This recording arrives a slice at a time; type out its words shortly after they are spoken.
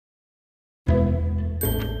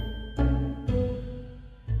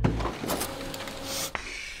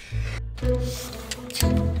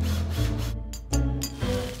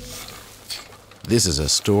This is a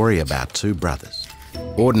story about two brothers,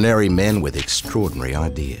 ordinary men with extraordinary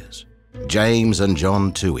ideas. James and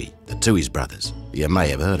John Toohey, the Tooheys brothers. You may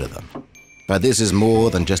have heard of them. But this is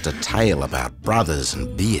more than just a tale about brothers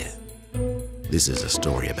and beer. This is a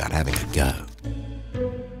story about having a go.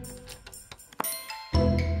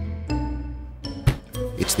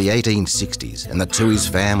 It's the 1860s and the Tooheys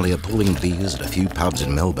family are pulling beers at a few pubs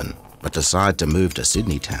in Melbourne, but decide to move to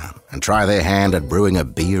Sydney town and try their hand at brewing a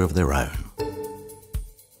beer of their own.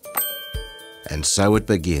 And so it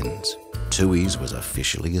begins. Tooheys was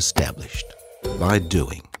officially established by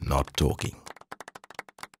doing, not talking.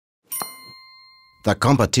 The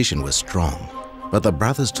competition was strong, but the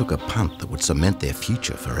brothers took a punt that would cement their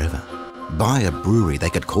future forever. Buy a brewery they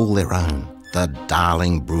could call their own, the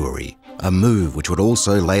Darling Brewery, a move which would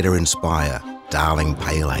also later inspire Darling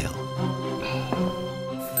Pale Ale.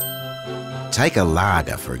 Take a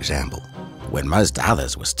lager, for example. When most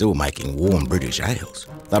others were still making warm British ales,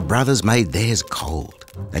 the brothers made theirs cold,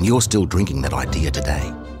 and you're still drinking that idea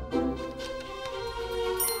today.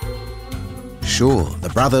 Sure,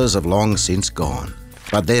 the brothers have long since gone,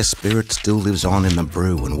 but their spirit still lives on in the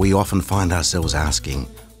brew, and we often find ourselves asking,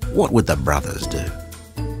 what would the brothers do?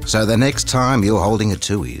 So the next time you're holding a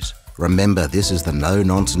Tooheys, remember this is the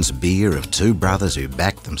no-nonsense beer of two brothers who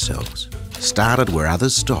backed themselves, started where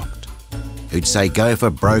others stopped, who'd say go for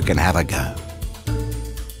broke and have a go.